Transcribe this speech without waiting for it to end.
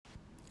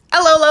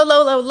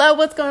Hello.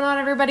 What's going on,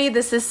 everybody?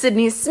 This is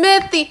Sydney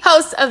Smith, the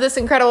host of this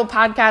incredible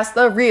podcast,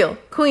 The Real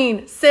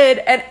Queen Sid,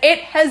 and it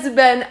has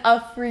been a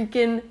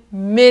freaking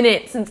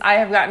minute since I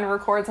have gotten to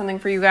record something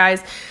for you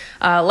guys.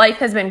 Life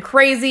has been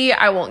crazy.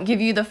 I won't give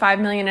you the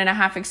 5.5 million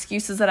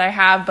excuses that I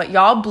have, but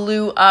y'all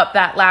blew up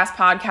that last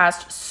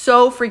podcast.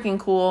 So freaking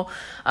cool.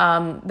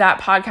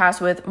 That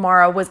podcast with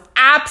Mara was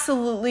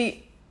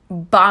absolutely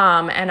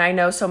bomb, and I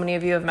know so many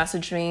of you have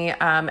messaged me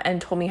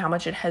and told me how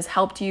much it has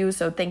helped you,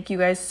 so thank you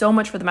guys so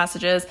much for the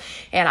messages,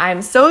 and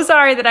I'm so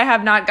sorry that I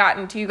have not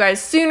gotten to you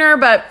guys sooner,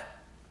 but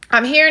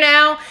I'm here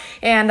now,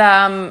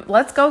 and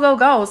let's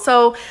go.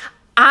 So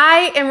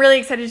I am really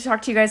excited to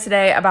talk to you guys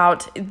today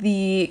about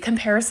the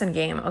comparison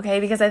game, okay?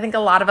 Because I think a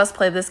lot of us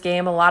play this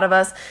game. A lot of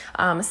us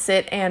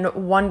sit and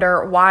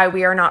wonder why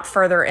we are not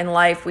further in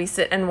life. We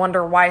sit and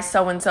wonder why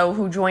so-and-so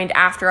who joined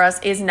after us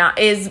is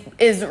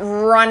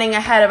running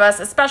ahead of us,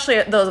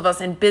 especially those of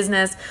us in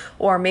business,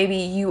 or maybe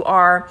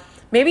you're,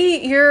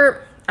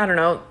 I don't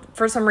know,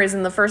 for some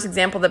reason, the first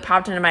example that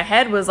popped into my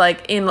head was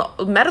like in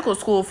medical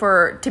school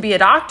to be a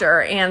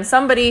doctor, and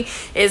somebody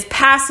is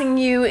passing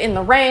you in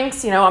the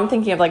ranks. You know, I'm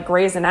thinking of like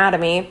Grey's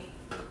Anatomy,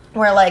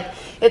 where like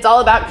it's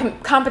all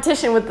about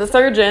competition with the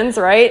surgeons,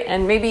 right?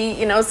 And maybe,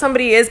 you know,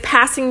 somebody is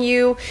passing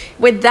you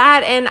with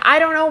that. And I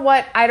don't know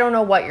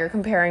what you're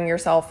comparing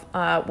yourself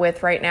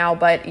with right now,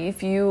 but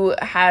if you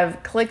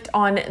have clicked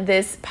on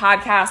this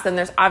podcast, then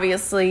there's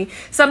obviously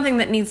something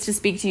that needs to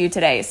speak to you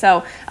today.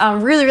 So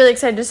I'm really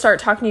excited to start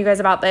talking to you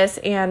guys about this,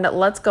 and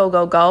let's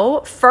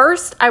go.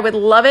 First, I would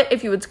love it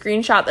if you would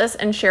screenshot this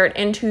and share it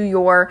into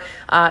your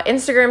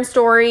Instagram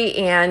story.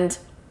 And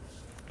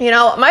you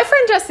know, my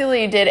friend Jessie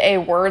Lee did a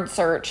word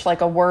search,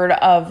 like a word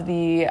of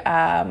the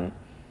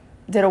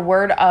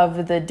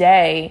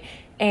day.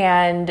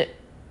 And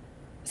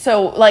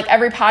so like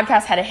every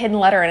podcast had a hidden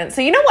letter in it.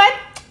 So you know what?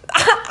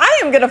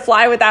 I am going to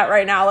fly with that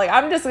right now. Like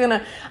I'm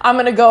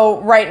going to go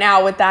right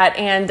now with that.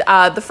 And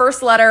the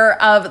first letter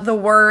of the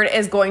word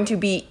is going to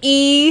be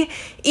E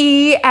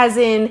as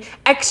in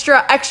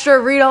extra,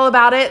 read all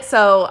about it.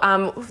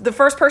 So the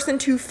first person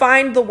to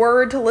find the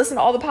word, to listen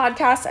to all the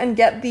podcasts and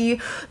get the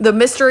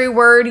mystery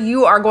word,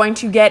 you are going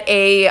to get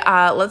a,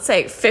 let's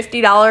say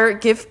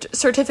 $50 gift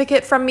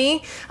certificate from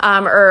me,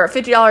 or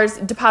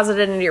 $50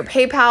 deposited into your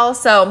PayPal.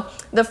 So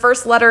the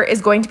first letter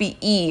is going to be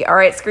E. All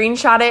right,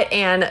 screenshot it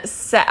and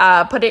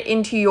put it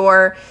into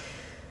your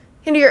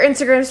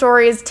Instagram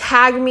stories.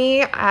 Tag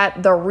me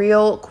at The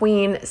Real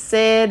Queen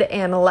Sid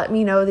and let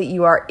me know that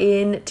you are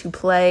in to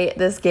play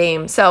this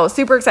game. So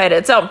super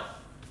excited. So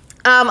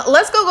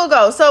let's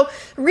go. So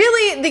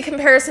really the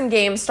comparison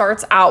game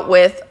starts out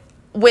with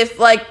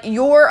like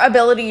your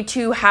ability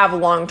to have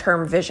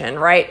long-term vision,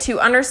 right? To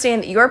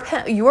understand that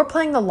you're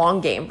playing the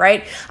long game,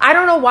 right? I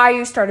don't know why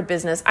you started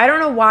business. I don't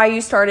know why you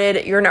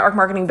started your network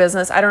marketing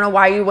business. I don't know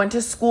why you went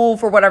to school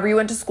for whatever you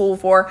went to school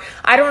for.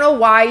 I don't know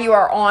why you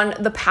are on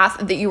the path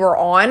that you are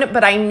on,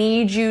 but I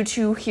need you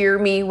to hear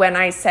me when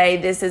I say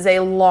this is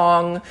a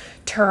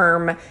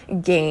long-term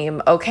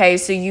game, okay?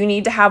 So you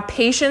need to have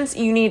patience.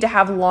 You need to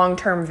have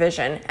long-term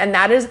vision, and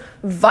that is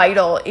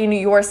vital in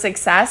your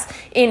success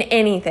in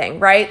anything,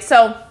 right?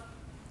 So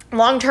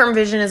long-term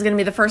vision is going to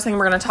be the first thing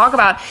we're going to talk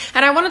about.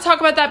 And I want to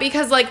talk about that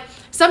because like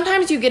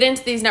sometimes you get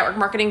into these network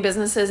marketing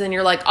businesses and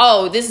you're like,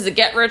 oh, this is a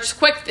get rich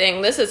quick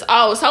thing. This is,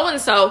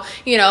 so-and-so,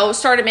 you know,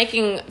 started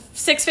making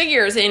 6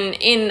 figures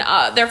in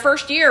their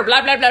first year,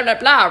 blah, blah, blah, blah,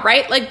 blah,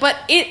 right? Like, but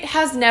it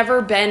has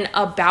never been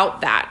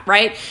about that,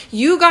 right?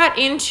 You got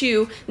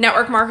into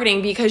network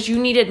marketing because you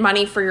needed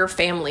money for your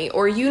family,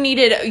 or you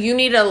needed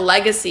a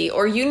legacy,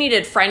 or you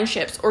needed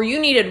friendships, or you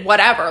needed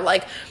whatever.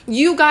 Like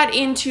you got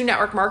into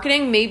network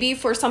marketing maybe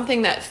for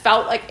something that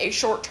felt like a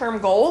short-term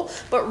goal,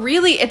 but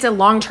really it's a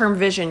long-term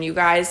vision, you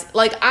guys.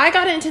 Like I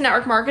got into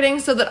network marketing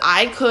so that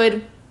I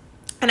could,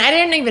 and I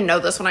didn't even know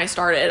this when I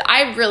started.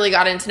 I really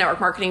got into network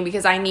marketing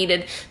because I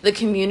needed the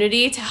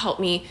community to help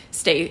me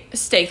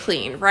stay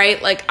clean,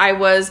 right? Like I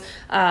was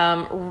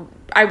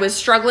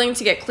struggling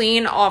to get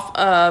clean off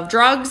of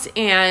drugs,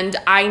 and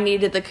I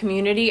needed the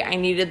community. I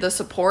needed the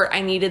support.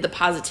 I needed the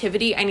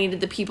positivity. I needed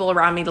the people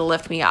around me to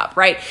lift me up,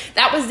 right?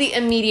 That was the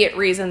immediate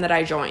reason that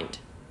I joined.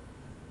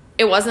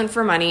 It wasn't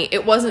for money.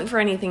 It wasn't for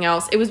anything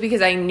else. It was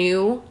because I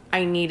knew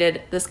I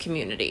needed this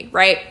community,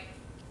 right?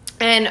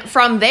 And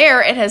from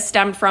there, it has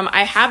stemmed from,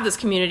 I have this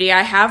community,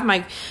 I have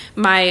my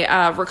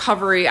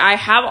recovery, I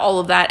have all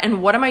of that,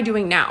 and what am I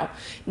doing now?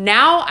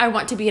 Now I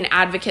want to be an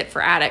advocate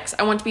for addicts.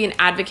 I want to be an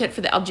advocate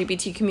for the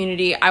LGBT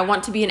community. I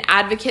want to be an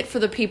advocate for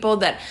the people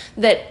that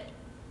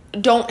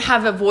don't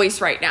have a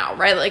voice right now,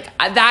 right? Like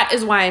that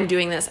is why I'm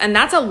doing this. And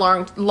that's a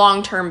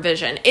long-term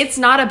vision. It's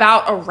not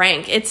about a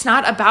rank. It's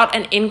not about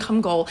an income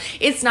goal.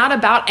 It's not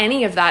about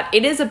any of that.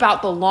 It is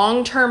about the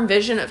long-term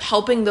vision of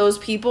helping those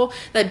people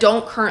that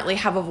don't currently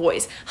have a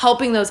voice,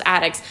 helping those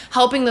addicts,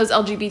 helping those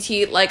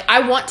LGBT. Like I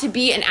want to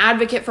be an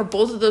advocate for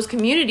both of those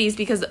communities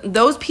because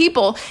those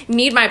people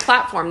need my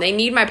platform. They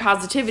need my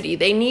positivity.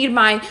 They need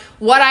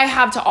what I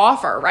have to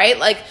offer, right?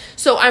 Like,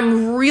 so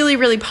I'm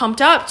really pumped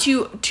up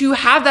to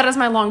have that as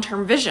my long-term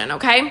vision,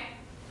 okay?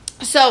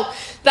 So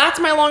that's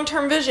my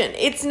long-term vision.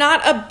 It's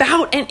not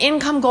about an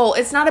income goal.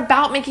 It's not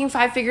about making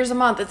 5 figures a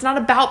month. It's not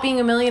about being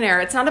a millionaire.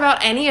 It's not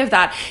about any of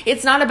that.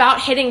 It's not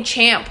about hitting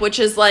champ, which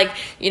is like,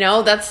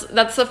 that's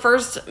the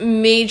first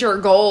major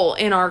goal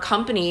in our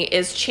company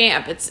is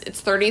champ. It's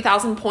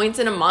 30,000 points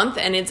in a month,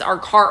 and it's our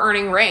car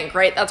earning rank,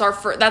 right?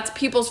 That's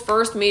people's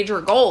first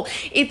major goal.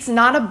 It's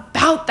not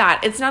about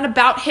that. It's not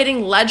about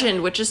hitting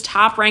legend, which is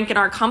top rank in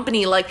our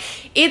company. Like,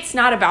 it's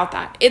not about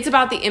that. It's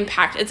about the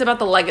impact. It's about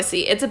the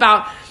legacy. It's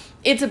about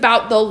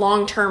the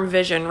long-term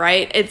vision,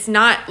 right? It's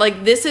not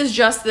like this is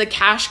just the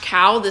cash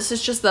cow. This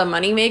is just the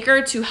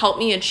moneymaker to help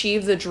me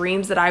achieve the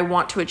dreams that I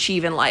want to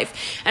achieve in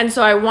life. And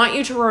so I want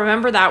you to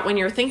remember that when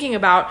you're thinking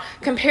about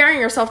comparing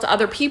yourself to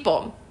other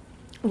people.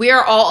 We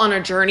are all on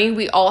a journey.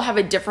 We all have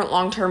a different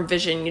long-term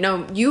vision.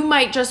 You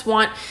might,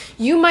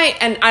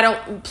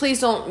 and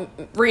please don't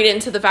read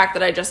into the fact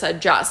that I just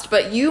said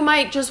but you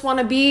might just want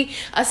to be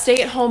a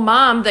stay-at-home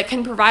mom that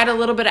can provide a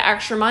little bit of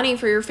extra money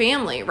for your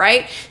family,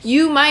 right?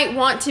 You might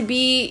want to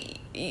be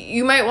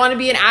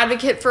an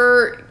advocate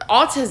for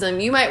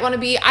autism. You might want to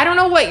be, I don't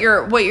know what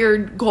your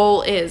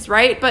goal is,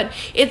 right? But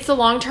it's the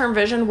long-term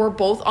vision. We're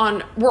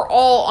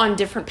all on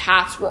different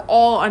paths. We're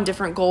all on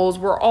different goals.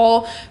 We're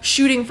all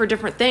shooting for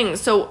different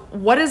things. So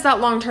what is that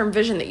long-term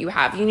vision that you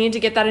have? You need to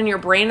get that in your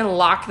brain and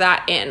lock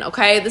that in,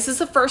 okay? This is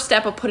the first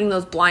step of putting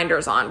those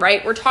blinders on,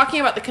 right? We're talking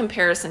about the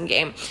comparison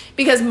game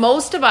because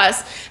most of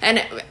us,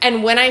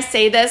 and when I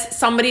say this,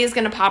 somebody is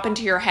going to pop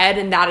into your head,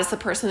 and that is the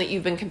person that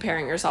you've been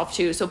comparing yourself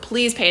to. So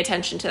please pay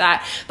attention to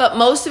that. But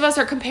most of us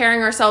are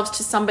comparing ourselves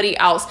to somebody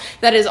else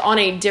that is on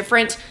a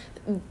different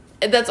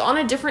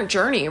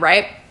journey,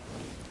 right?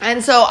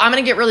 And so I'm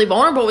going to get really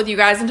vulnerable with you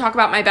guys and talk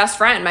about my best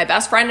friend. My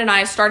best friend and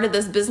I started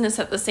this business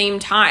at the same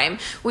time.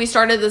 We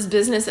started this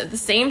business at the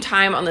same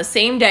time, on the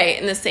same day,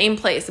 in the same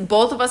place.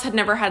 Both of us had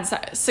never had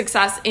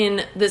success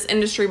in this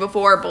industry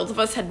before. Both of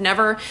us had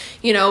never,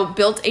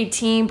 built a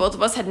team. Both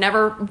of us had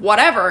never,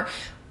 whatever.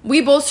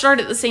 We both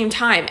started at the same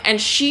time, and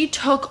she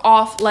took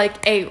off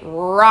like a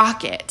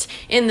rocket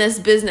in this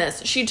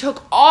business. She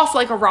took off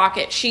like a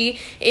rocket. She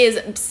is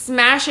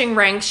smashing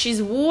ranks.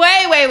 She's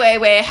way, way, way,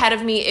 way ahead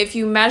of me if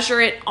you measure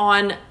it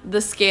on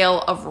the scale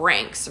of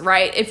ranks,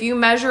 right? If you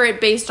measure it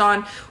based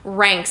on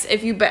ranks,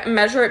 if you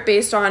measure it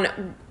based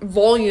on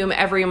volume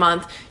every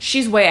month,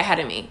 she's way ahead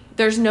of me.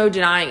 There's no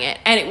denying it.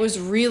 And it was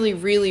really,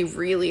 really,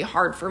 really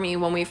hard for me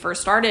when we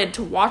first started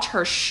to watch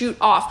her shoot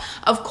off.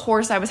 Of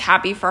course, I was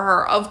happy for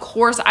her. Of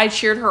course, I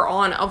cheered her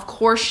on. Of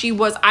course,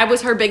 I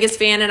was her biggest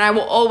fan, and I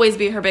will always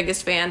be her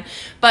biggest fan.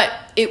 But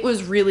it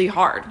was really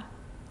hard.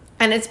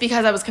 And it's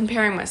because I was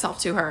comparing myself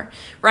to her,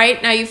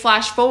 right? Now you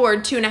flash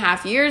forward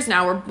 2.5 years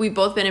now, we've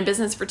both been in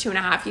business for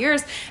 2.5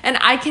 years, and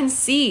I can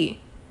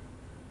see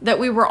that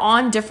we were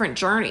on different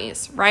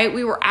journeys, right?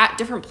 We were at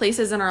different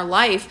places in our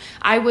life.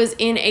 I was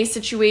in a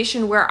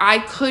situation where I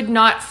could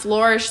not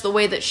flourish the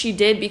way that she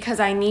did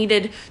because I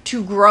needed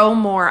to grow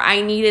more.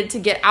 I needed to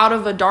get out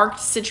of a dark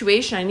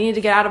situation. I needed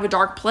to get out of a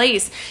dark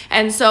place.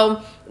 And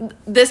so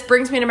this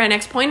brings me to my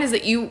next point, is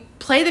that you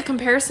play the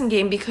comparison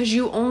game because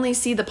you only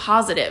see the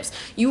positives.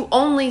 You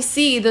only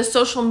see the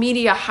social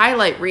media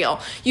highlight reel.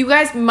 You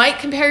guys might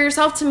compare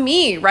yourself to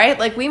me, right?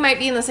 Like, we might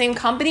be in the same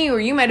company, or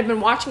you might have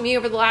been watching me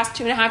over the last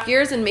 2.5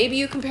 years, and maybe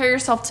you compare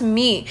yourself to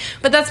me.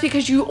 But that's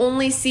because you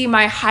only see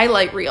my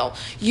highlight reel.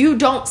 You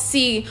don't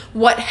see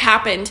what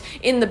happened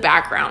in the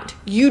background.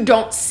 You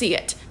don't see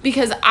it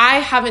because I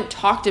haven't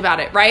talked about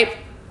it, right?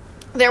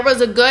 There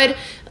was a good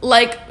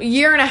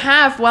year and a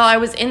half while I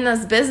was in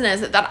this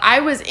business that I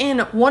was in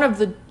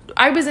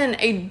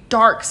a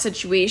dark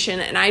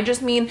situation. And I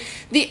just mean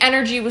the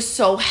energy was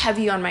so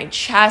heavy on my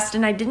chest,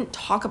 and I didn't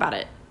talk about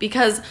it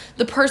because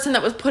the person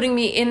that was putting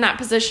me in that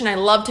position, I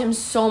loved him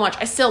so much.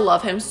 I still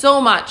love him so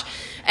much.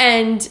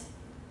 And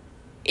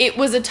it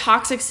was a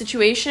toxic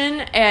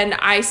situation, and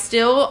I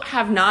still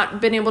have not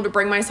been able to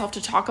bring myself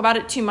to talk about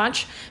it too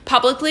much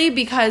publicly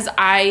because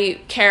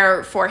I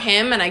care for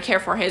him, and I care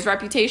for his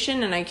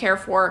reputation, and I care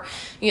for,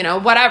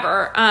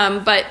 whatever.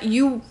 But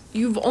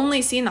you've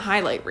only seen the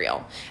highlight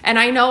reel. And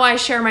I know I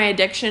share my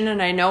addiction,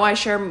 and I know I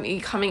share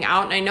me coming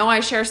out, and I know I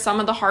share some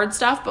of the hard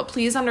stuff, but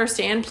please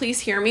understand,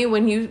 please hear me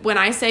when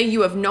I say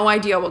you have no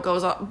idea what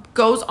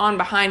goes on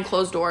behind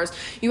closed doors.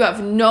 You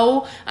have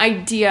no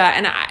idea.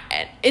 And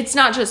it's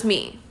not just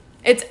me.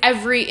 It's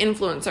every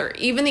influencer,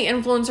 even the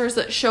influencers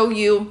that show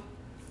you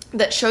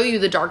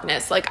the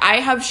darkness. Like,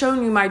 I have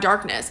shown you my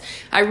darkness.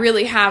 I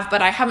really have,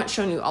 but I haven't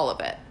shown you all of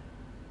it,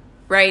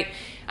 right?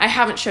 I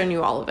haven't shown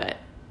you all of it.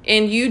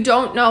 And you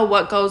don't know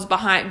what goes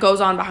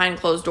on behind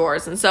closed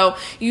doors. And so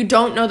you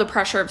don't know the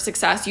pressure of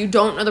success. You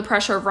don't know the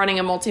pressure of running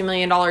a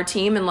multi-million-dollar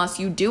team unless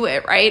you do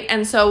it, right?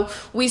 And so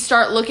we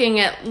start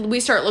looking at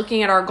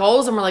our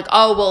goals, and we're like,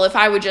 oh, well, if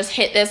I would just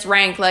hit this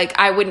rank,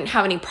 I wouldn't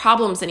have any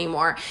problems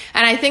anymore.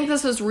 And I think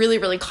this is really,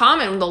 really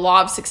common. The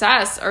law of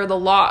success, or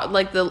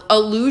the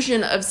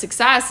illusion of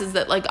success, is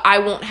that I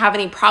won't have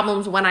any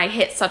problems when I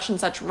hit such and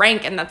such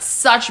rank. And that's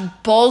such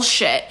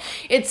bullshit.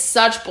 It's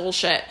such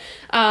bullshit.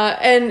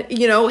 And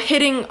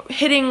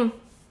hitting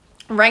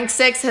rank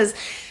 6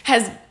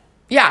 has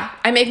Yeah,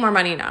 I make more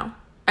money now.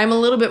 I'm a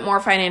little bit more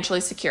financially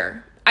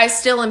secure. I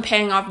still am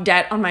paying off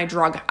debt on my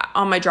drug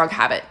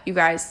habit, you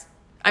guys.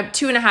 I'm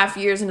 2.5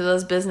 years into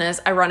this business.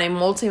 I run a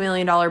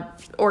multi-million-dollar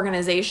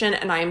organization,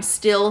 and I am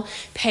still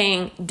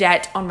paying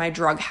debt on my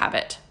drug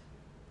habit.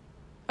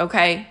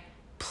 Okay?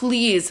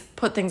 Please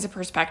put things in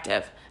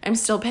perspective. I'm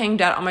still paying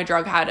debt on my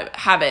drug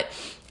habit.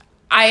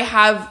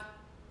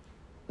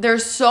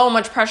 There's so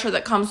much pressure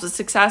that comes with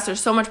success. There's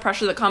so much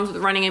pressure that comes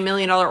with running a $1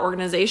 million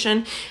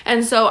organization.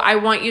 And so I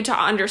want you to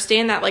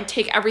understand that, like,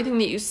 take everything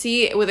that you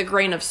see with a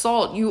grain of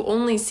salt. You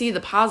only see the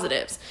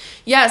positives.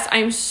 Yes,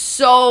 I'm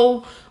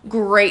so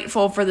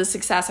grateful for the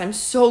success. I'm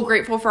so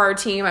grateful for our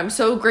team. I'm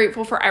so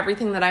grateful for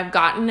everything that I've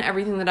gotten,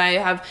 everything that I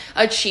have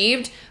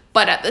achieved.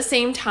 But at the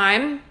same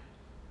time,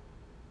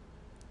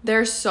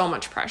 there's so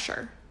much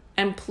pressure.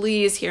 And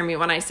please hear me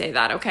when I say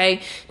that,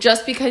 okay?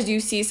 Just because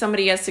you see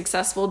somebody as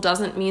successful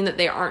doesn't mean that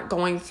they aren't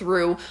going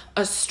through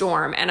a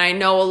storm. And I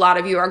know a lot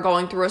of you are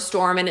going through a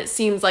storm, and it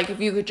seems like if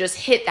you could just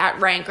hit that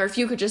rank, or if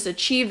you could just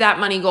achieve that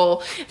money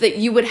goal, that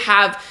you would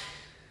have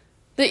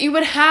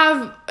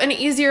an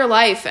easier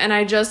life. And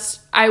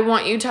I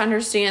want you to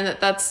understand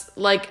that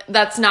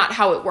that's not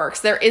how it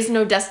works. There is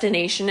no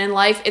destination in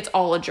life. It's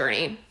all a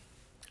journey.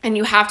 And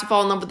you have to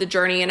fall in love with the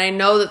journey. And I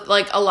know that,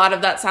 like, a lot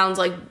of that sounds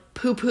like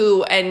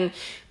poo-poo and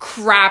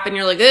crap, and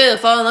you're like, ugh,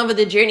 fall in love with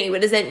the journey.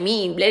 What does that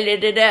mean? Blah, blah,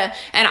 blah, blah.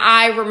 And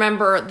I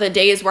remember the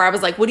days where I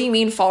was like, what do you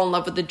mean fall in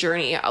love with the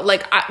journey?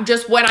 Like,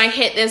 just when I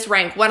hit this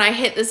rank, when I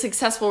hit the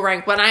successful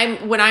rank, when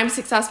I'm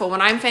successful, when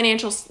I'm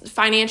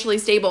financially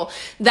stable,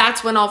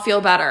 that's when I'll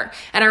feel better.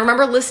 And I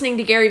remember listening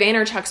to Gary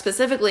Vaynerchuk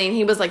specifically, and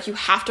he was like, you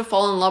have to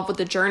fall in love with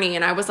the journey.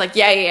 And I was like,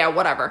 yeah,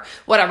 whatever.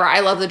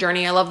 I love the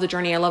journey. I love the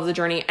journey. I love the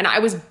journey. And I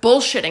was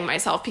bullshitting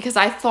myself because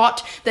I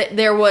thought that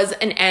there was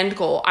an end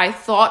goal. I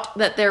thought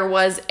that there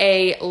was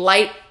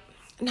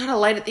not a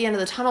light at the end of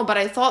the tunnel, but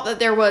I thought that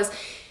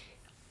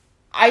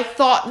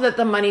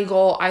the money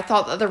goal, I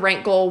thought that the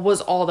rank goal was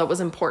all that was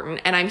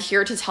important. And I'm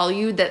here to tell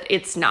you that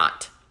it's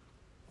not.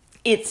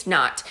 It's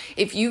not.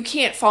 If you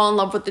can't fall in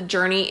love with the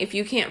journey, if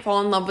you can't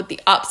fall in love with the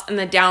ups and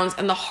the downs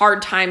and the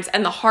hard times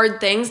and the hard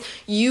things,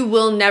 you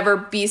will never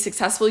be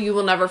successful. You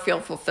will never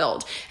feel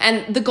fulfilled.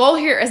 And the goal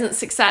here isn't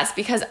success,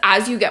 because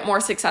as you get more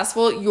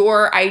successful,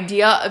 your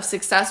idea of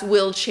success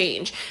will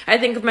change. I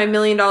think of my $1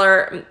 million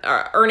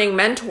earning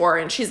mentor,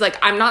 and she's like,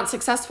 I'm not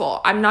successful.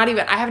 I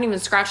haven't even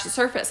scratched the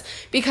surface,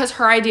 because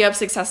her idea of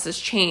success has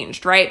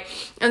changed, right?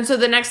 And so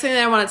the next thing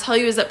that I want to tell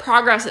you is that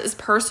progress is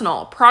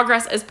personal.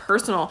 Progress is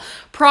personal,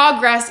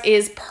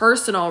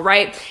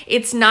 right?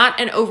 It's not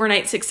an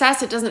overnight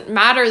success. It doesn't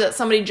matter that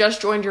somebody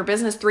just joined your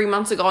business 3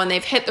 months ago and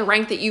they've hit the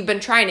rank that you've been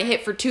trying to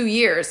hit for 2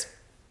 years.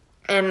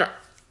 And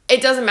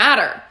it doesn't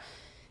matter.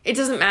 It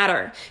doesn't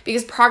matter,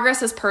 because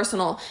progress is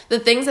personal. The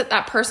things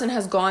that person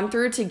has gone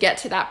through to get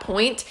to that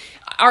point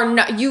are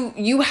not,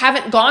 you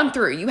haven't gone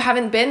through, you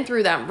haven't been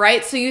through them,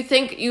 right? So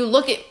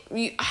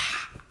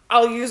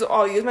I'll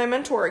use my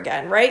mentor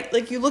again, right?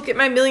 Like, you look at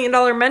my $1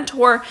 million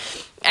mentor,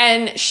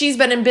 and she's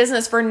been in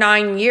business for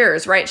 9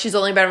 years, right? She's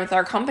only been with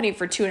our company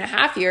for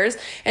 2.5 years,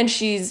 and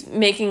she's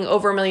making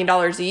over $1 million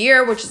a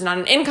year, which is not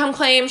an income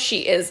claim.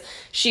 She's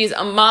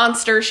a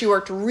monster. She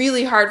worked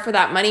really hard for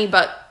that money,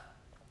 but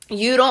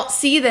you don't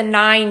see the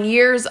 9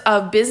 years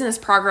of business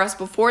progress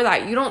before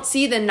that. You don't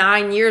see the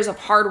 9 years of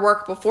hard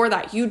work before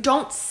that. You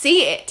don't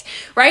see it,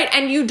 right?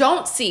 And you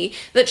don't see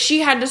that she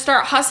had to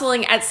start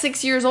hustling at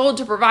 6 years old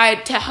to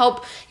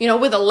help,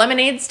 with a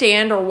lemonade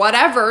stand or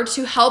whatever,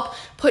 to help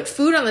put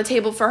food on the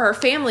table for her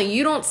family.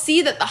 You don't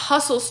see that the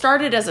hustle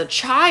started as a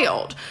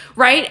child,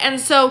 right? And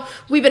so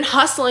we've been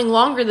hustling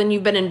longer than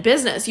you've been in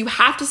business. You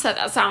have to set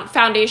that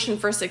foundation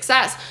for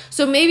success.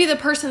 So maybe the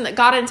person that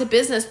got into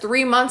business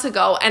 3 months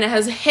ago and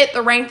has hit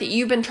the rank that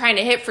you've been trying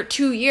to hit for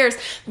 2 years,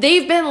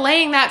 they've been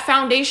laying that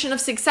foundation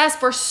of success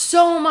for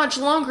so much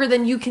longer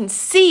than you can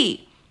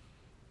see.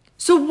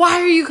 So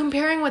why are you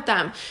comparing with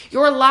them?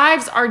 Your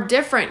lives are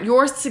different.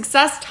 Your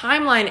success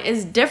timeline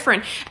is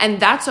different,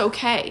 and that's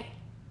okay.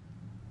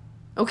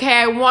 Okay,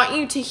 I want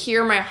you to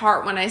hear my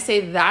heart when I say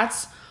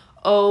that's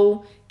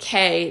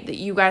okay, that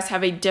you guys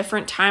have a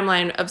different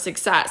timeline of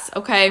success,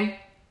 okay?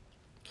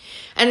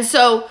 And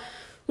so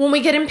when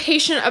we get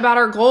impatient about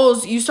our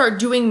goals, you start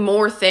doing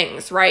more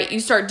things, right?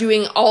 You start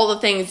doing all the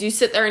things. You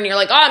sit there and you're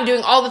like, oh, I'm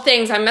doing all the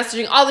things. I'm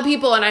messaging all the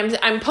people, and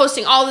I'm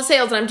posting all the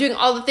sales, and I'm doing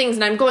all the things,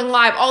 and I'm going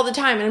live all the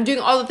time, and I'm doing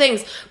all the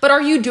things. But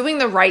are you doing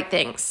the right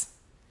things?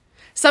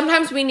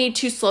 Sometimes we need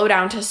to slow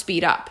down to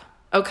speed up.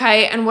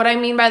 Okay. And what I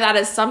mean by that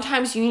is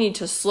sometimes you need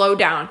to slow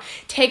down,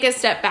 take a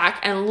step back,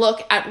 and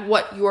look at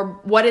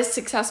what is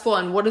successful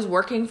and what is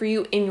working for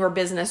you in your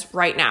business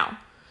right now.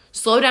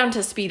 Slow down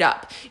to speed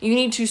up. You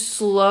need to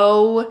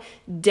slow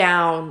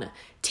down.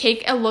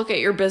 Take a look at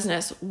your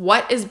business.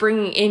 What is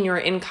bringing in your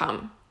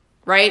income?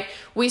 Right?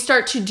 We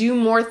start to do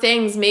more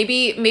things.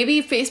 Maybe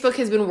Facebook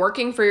has been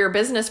working for your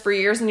business for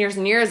years and years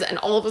and years, and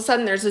all of a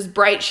sudden there's this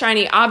bright,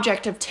 shiny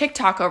object of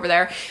TikTok over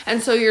there.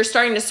 And so you're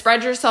starting to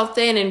spread yourself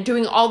thin and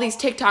doing all these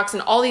TikToks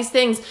and all these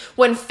things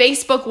when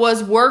Facebook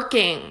was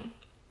working,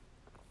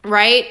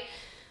 right?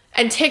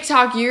 And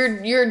TikTok,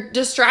 you're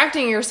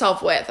distracting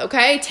yourself with,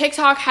 okay?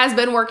 TikTok has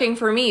been working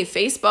for me.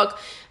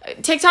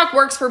 TikTok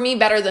works for me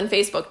better than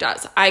Facebook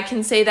does. I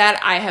can say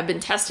that. I have been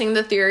testing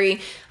the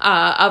theory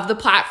of the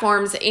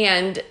platforms,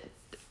 and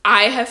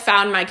I have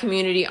found my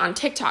community on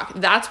TikTok.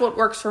 That's what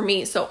works for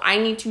me. So I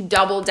need to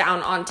double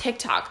down on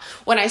TikTok.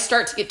 When I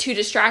start to get too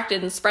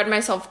distracted and spread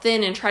myself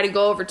thin and try to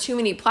go over too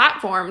many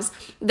platforms,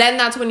 then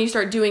that's when you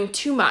start doing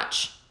too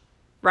much,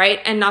 right?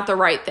 And not the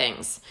right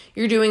things.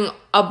 You're doing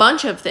a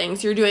bunch of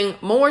things. You're doing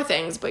more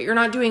things, but you're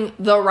not doing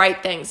the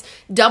right things.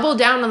 Double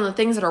down on the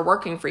things that are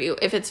working for you.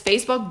 If it's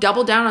Facebook,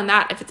 double down on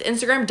that. If it's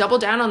Instagram, double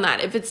down on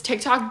that. If it's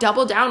TikTok,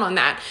 double down on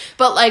that.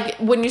 But like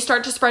when you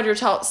start to spread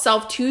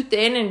yourself too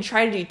thin and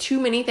try to do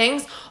too many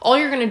things, all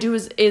you're going to do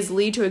is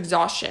lead to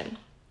exhaustion.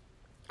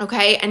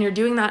 Okay. And you're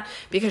doing that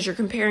because you're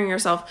comparing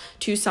yourself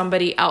to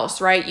somebody else,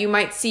 right? You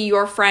might see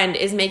your friend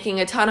is making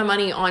a ton of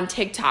money on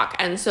TikTok.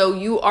 And so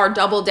you are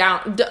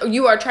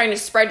you are trying to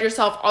spread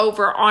yourself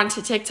over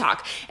onto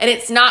TikTok, and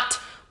it's not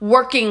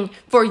working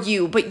for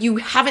you, but you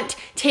haven't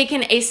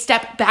taken a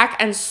step back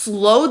and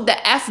slowed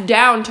the F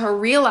down to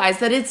realize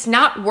that it's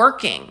not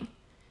working.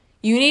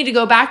 You need to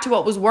go back to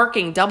what was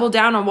working, double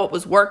down on what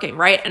was working,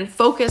 right? And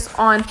focus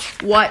on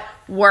what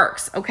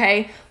works,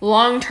 okay?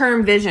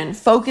 Long-term vision,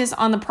 focus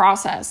on the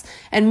process,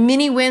 and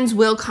mini wins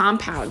will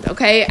compound,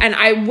 okay? And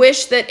I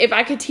wish that if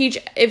I could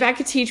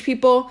teach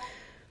people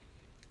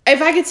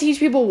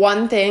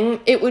one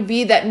thing, it would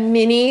be that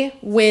mini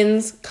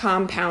wins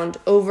compound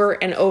over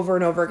and over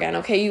and over again,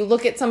 okay? You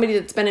look at somebody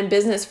that's been in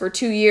business for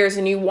 2 years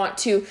and you want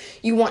to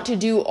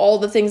do all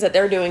the things that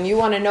they're doing. You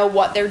want to know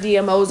what their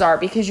DMOs are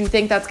because you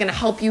think that's going to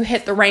help you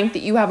hit the rank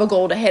that you have a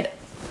goal to hit.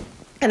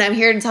 And I'm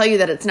here to tell you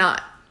that it's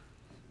not.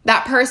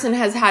 That person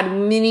has had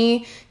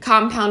mini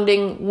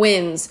compounding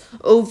wins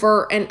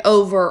over and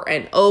over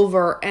and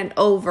over and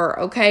over,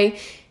 okay?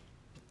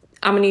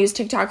 I'm going to use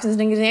TikTok as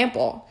an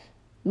example.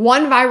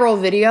 One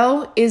viral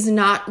video is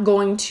not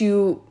going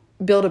to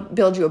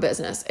build you a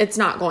business. It's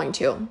not going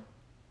to.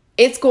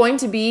 It's going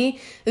to be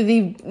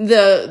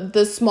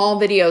the small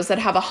videos that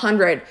have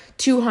 100,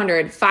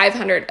 200,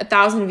 500,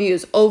 1,000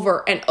 views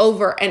over and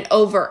over and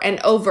over and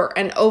over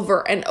and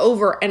over and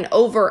over and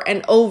over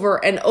and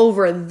over and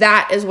over.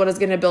 That is what is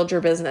going to build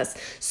your business.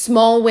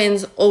 Small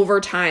wins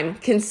over time,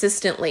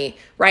 consistently,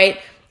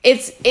 right?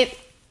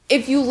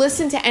 If you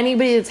listen to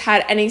anybody that's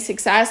had any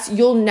success,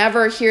 you'll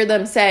never hear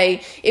them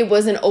say it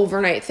was an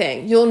overnight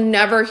thing. You'll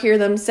never hear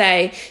them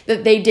say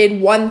that they did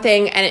one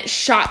thing and it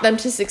shot them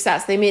to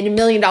success. They made $1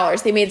 million.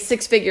 They made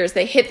 6 figures.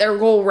 They hit their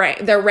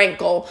rank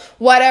goal,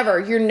 whatever.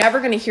 You're never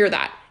going to hear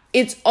that.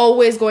 It's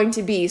always going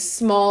to be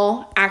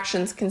small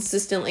actions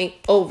consistently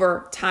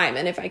over time.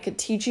 And if I could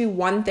teach you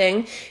one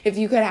thing, if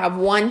you could have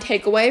one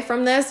takeaway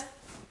from this,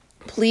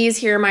 please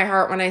hear my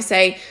heart when I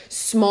say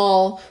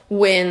small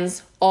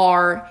wins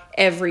are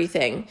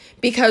everything.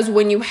 Because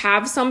when you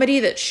have somebody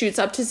that shoots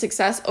up to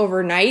success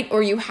overnight,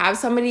 or you have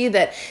somebody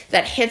that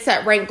hits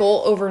that rank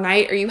goal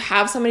overnight, or you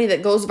have somebody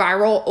that goes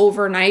viral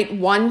overnight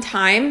one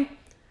time,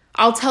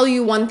 I'll tell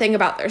you one thing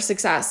about their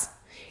success.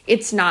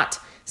 It's not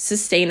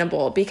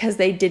sustainable because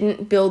they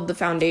didn't build the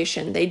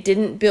foundation. They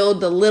didn't build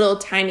the little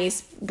tiny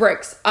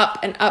bricks up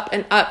and up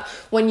and up.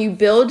 When you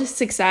build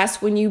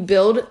success, when you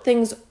build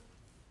things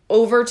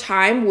over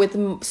time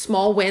with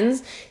small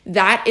wins,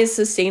 that is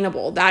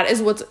sustainable. That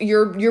is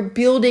you're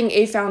building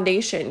a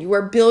foundation. You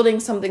are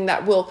building something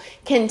that will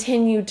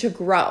continue to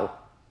grow.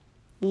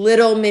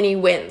 Little mini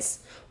wins.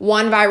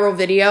 One viral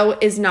video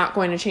is not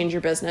going to change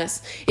your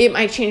business. It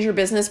might change your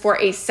business for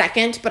a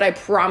second, but I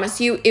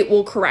promise you it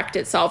will correct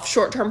itself.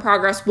 Short-term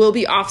progress will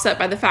be offset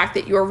by the fact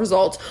that your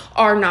results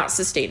are not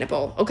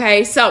sustainable.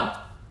 Okay, so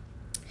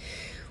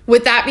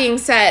with that being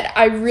said,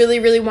 I really,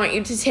 really want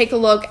you to take a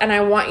look, and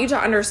I want you to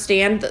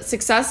understand that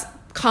success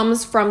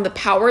comes from the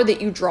power that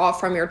you draw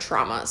from your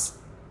traumas.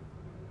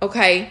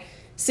 Okay?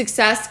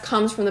 Success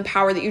comes from the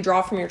power that you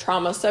draw from your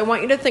traumas. So I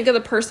want you to think of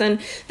the person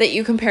that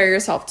you compare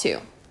yourself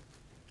to.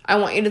 I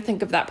want you to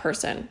think of that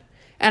person.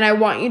 And I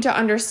want you to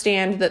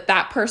understand that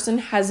that person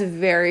has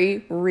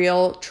very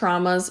real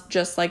traumas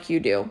just like you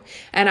do.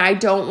 And I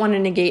don't want to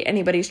negate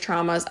anybody's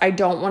traumas. I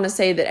don't want to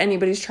say that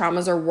anybody's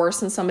traumas are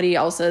worse than somebody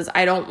else's.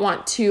 I don't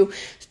want to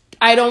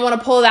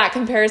pull that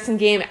comparison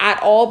game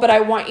at all, but I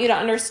want you to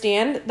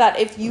understand that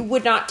if you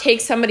would not take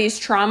somebody's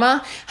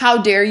trauma,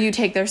 how dare you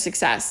take their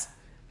success?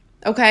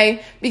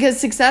 Okay? Because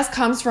success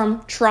comes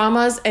from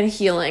traumas and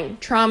healing,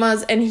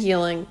 traumas and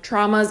healing,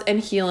 traumas and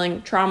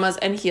healing, traumas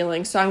and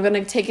healing. So I'm going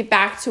to take it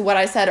back to what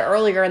I said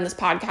earlier in this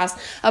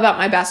podcast about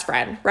my best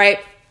friend, right?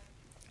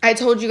 I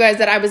told you guys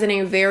that I was in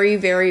a very,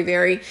 very,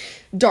 very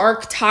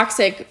dark,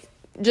 toxic,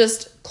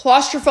 just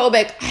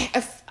claustrophobic.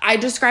 I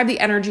describe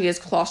the energy as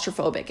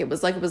claustrophobic. It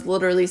was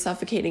literally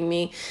suffocating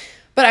me.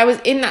 But I was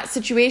in that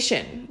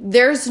situation.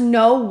 There's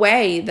no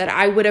way that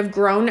I would have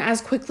grown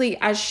as quickly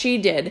as she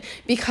did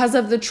because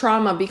of the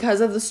trauma, because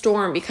of the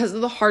storm, because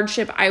of the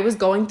hardship I was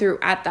going through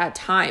at that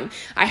time.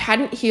 I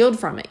hadn't healed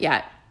from it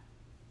yet.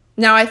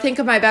 Now I think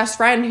of my best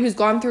friend who's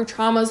gone through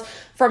traumas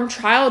from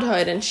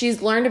childhood, and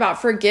she's learned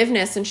about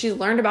forgiveness, and she's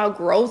learned about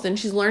growth, and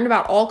she's learned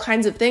about all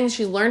kinds of things.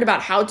 She's learned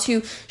about how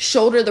to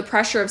shoulder the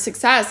pressure of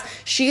success.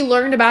 She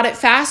learned about it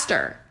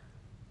faster.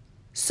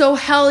 So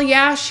hell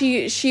yeah,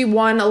 she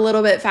won a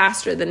little bit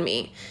faster than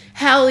me.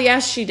 Hell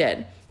yes, she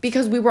did.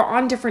 Because we were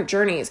on different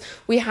journeys.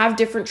 We have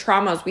different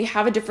traumas. We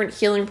have a different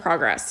healing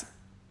progress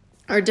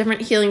or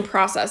different healing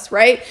process,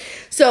 right?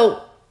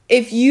 So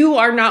if you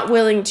are not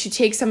willing to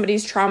take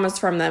somebody's traumas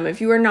from them,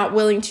 if you are not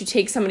willing to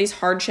take somebody's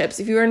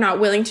hardships, if you are not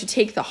willing to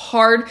take the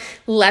hard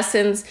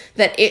lessons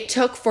that it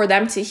took for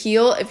them to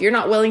heal, if you're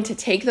not willing to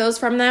take those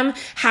from them,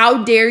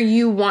 how dare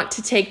you want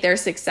to take their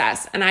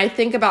success? And I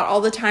think about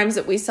all the times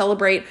that we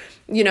celebrate,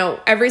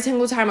 every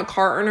single time a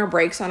car earner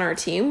breaks on our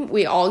team,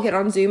 we all get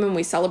on Zoom and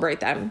we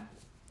celebrate them.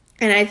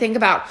 And I think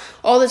about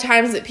all the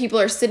times that people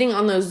are sitting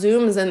on those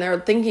Zooms and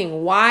they're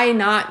thinking, why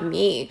not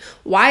me?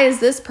 Why is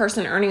this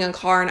person earning a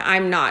car and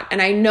I'm not?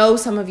 And I know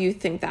some of you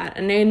think that,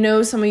 and I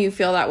know some of you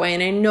feel that way,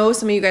 and I know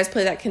some of you guys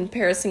play that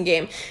comparison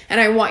game.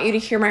 And I want you to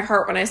hear my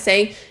heart when I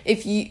say,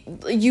 if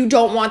you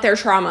don't want their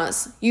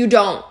traumas, you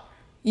don't.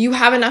 You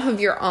have enough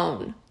of your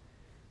own.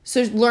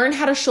 So learn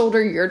how to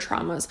shoulder your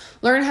traumas,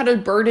 learn how to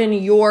burden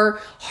your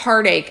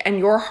heartache and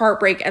your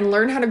heartbreak, and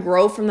learn how to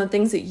grow from the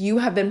things that you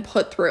have been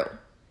put through.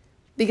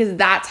 Because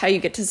that's how you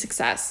get to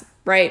success,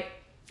 right?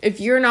 If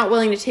you're not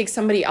willing to take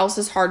somebody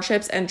else's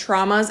hardships and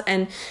traumas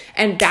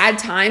and bad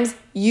times,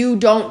 you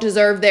don't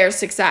deserve their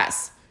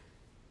success.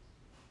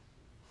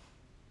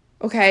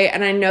 Okay,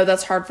 and I know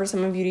that's hard for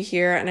some of you to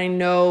hear, and I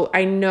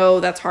know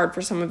that's hard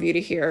for some of you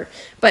to hear.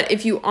 But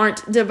if you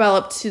aren't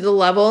developed to the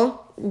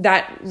level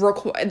that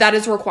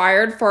is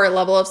required for a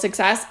level of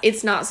success,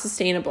 it's not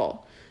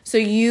sustainable. So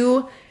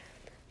you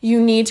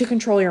need to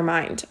control your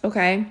mind,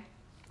 okay?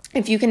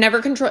 If you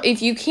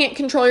can't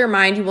control your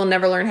mind, you will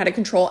never learn how to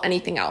control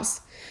anything else.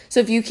 So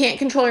if you can't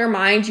control your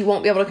mind, you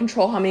won't be able to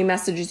control how many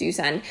messages you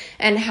send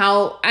and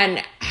how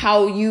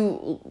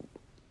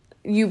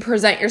you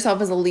present yourself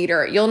as a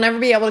leader. You'll never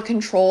be able to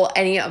control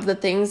any of the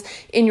things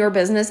in your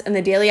business and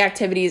the daily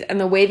activities and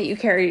the way that you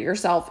carry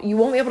yourself. You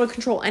won't be able to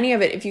control any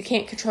of it if you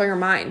can't control your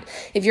mind.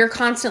 If you're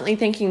constantly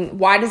thinking,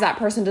 why does that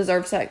person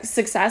deserve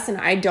success and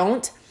I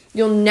don't?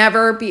 You'll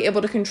never be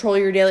able to control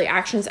your daily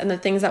actions and the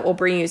things that will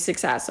bring you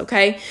success,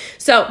 okay?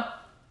 So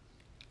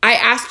I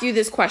ask you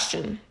this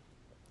question.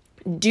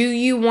 Do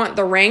you want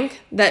the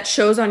rank that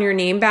shows on your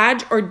name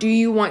badge, or do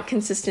you want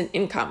consistent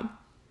income,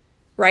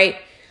 right?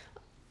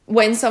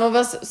 When some of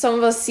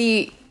us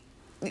see,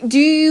 do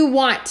you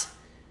want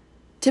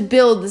to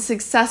build the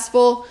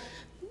successful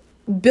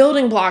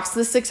building blocks,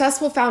 the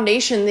successful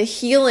foundation, the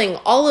healing,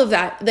 all of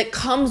that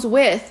comes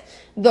with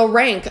the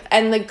rank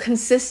and the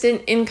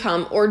consistent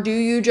income? Or do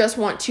you just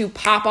want to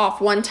pop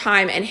off one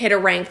time and hit a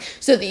rank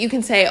so that you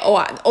can say,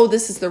 oh,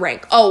 this is the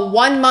rank. Oh,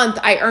 1 month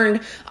I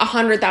earned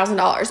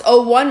 $100,000.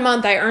 Oh, 1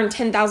 month I earned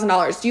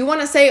 $10,000. Do you want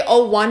to say,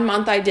 oh, 1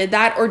 month I did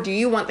that? Or do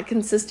you want the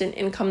consistent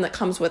income that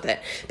comes with it?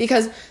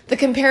 Because the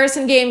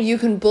comparison game, you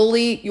can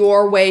bully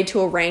your way to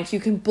a rank. You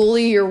can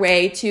bully your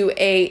way to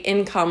a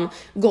income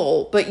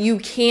goal, but you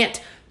can't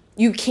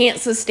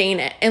sustain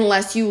it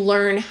unless you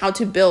learn how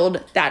to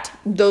build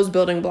those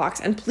building blocks.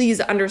 And please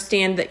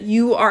understand that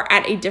you are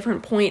at a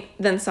different point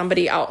than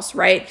somebody else,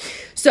 right?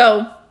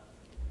 So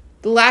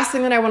the last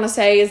thing that I want to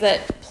say is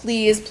that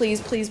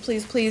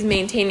please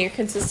maintain your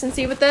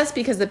consistency with this,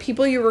 because the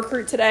people you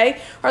recruit today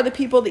are the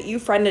people that you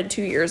friended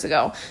 2 years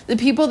ago. The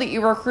people that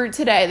you recruit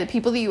today, the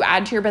people that you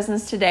add to your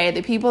business today,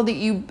 the people that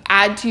you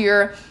add to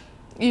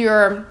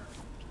your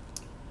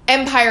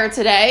empire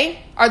today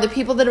are the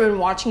people that have been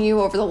watching you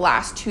over the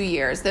last 2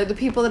 years. They're the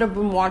people that have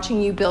been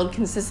watching you build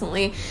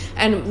consistently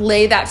and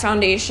lay that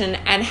foundation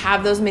and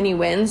have those mini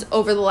wins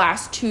over the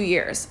last 2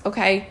 years,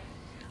 okay?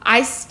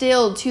 I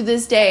still, to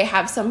this day,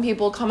 have some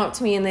people come up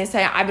to me and they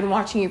say, I've been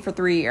watching you for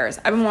 3 years.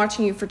 I've been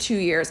watching you for 2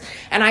 years.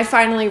 And I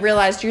finally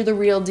realized you're the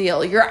real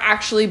deal. You're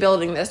actually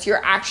building this.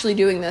 You're actually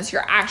doing this.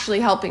 You're actually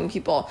helping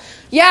people.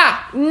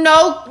 Yeah,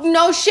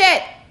 no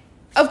shit.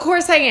 Of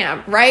course I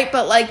am, right?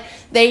 But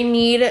they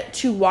need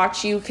to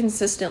watch you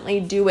consistently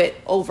do it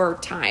over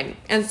time.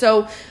 And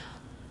so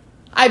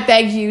I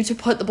beg you to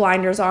put the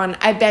blinders on.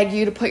 I beg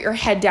you to put your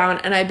head down,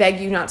 and I beg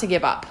you not to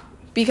give up.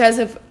 Because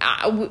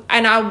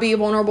I'll be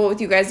vulnerable with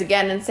you guys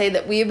again and say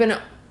that we've been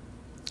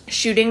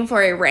shooting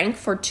for a rank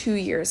for 2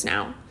 years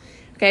now.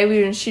 Okay,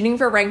 we've been shooting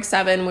for rank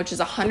 7, which is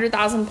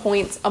 100,000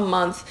 points a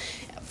month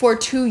for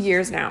 2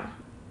 years now.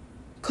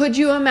 Could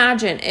you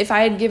imagine if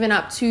I had given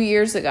up 2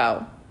 years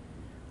ago?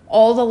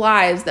 All the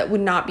lives that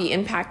would not be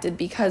impacted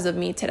because of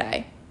me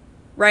today,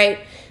 right?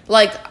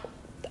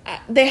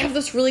 They have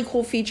this really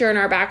cool feature in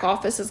our back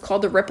office. It's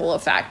called the ripple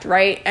effect,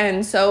 right?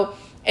 And so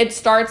it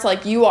starts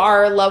you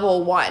are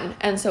level 1.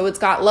 And so it's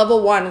got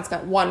level 1, it's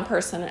got one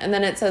person. And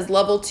then it says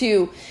level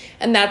 2,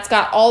 and that's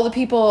got all the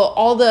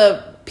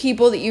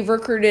people that you've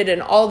recruited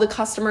and all the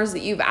customers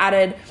that you've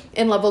added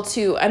in level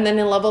 2. And then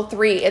in level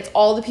 3, it's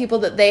all the people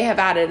that they have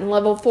added. In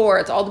level 4,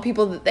 it's all the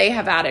people that they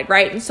have added,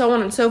 right? And so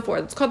on and so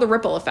forth. It's called the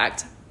ripple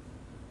effect.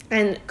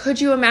 And could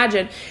you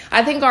imagine?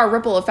 I think our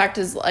ripple effect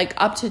is like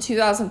up to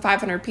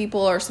 2,500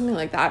 people or something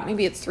like that.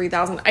 Maybe it's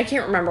 3,000. I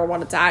can't remember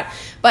what it's at.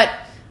 But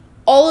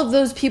all of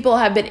those people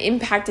have been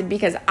impacted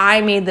because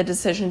I made the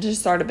decision to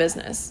start a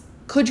business.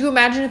 Could you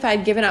imagine if I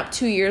had given up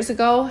 2 years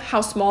ago,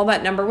 how small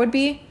that number would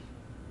be?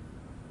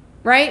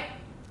 Right?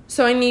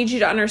 So I need you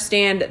to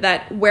understand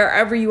that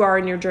wherever you are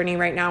in your journey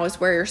right now is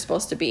where you're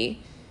supposed to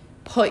be.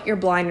 Put your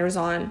blinders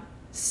on.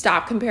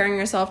 Stop comparing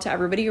yourself to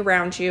everybody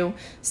around you.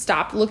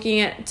 Stop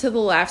looking to the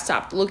left.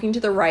 Stop looking to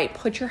the right.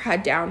 Put your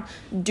head down.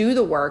 Do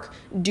the work.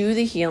 Do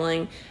the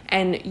healing.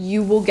 And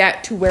you will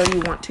get to where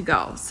you want to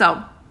go.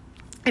 So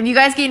if you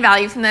guys gain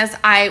value from this,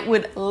 I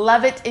would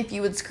love it if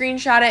you would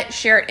screenshot it,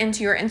 share it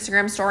into your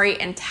Instagram story,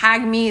 and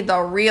tag me,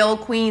 The Real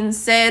Queen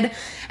Sid,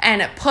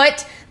 and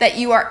put that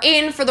you are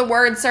in for the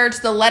word search.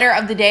 The letter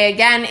of the day,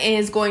 again,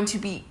 is going to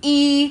be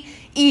E.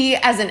 E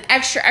as in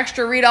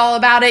extra, read all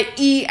about it.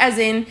 E as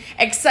in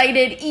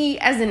excited. E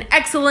as in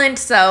excellent.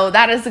 So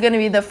that is going to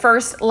be the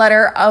first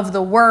letter of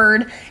the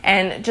word.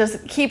 And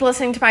just keep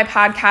listening to my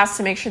podcast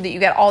to make sure that you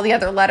get all the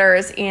other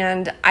letters.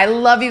 And I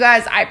love you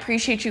guys. I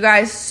appreciate you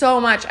guys so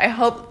much. I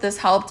hope this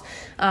helped.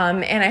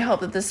 And I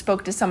hope that this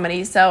spoke to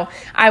somebody. So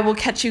I will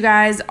catch you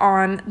guys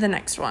on the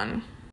next one.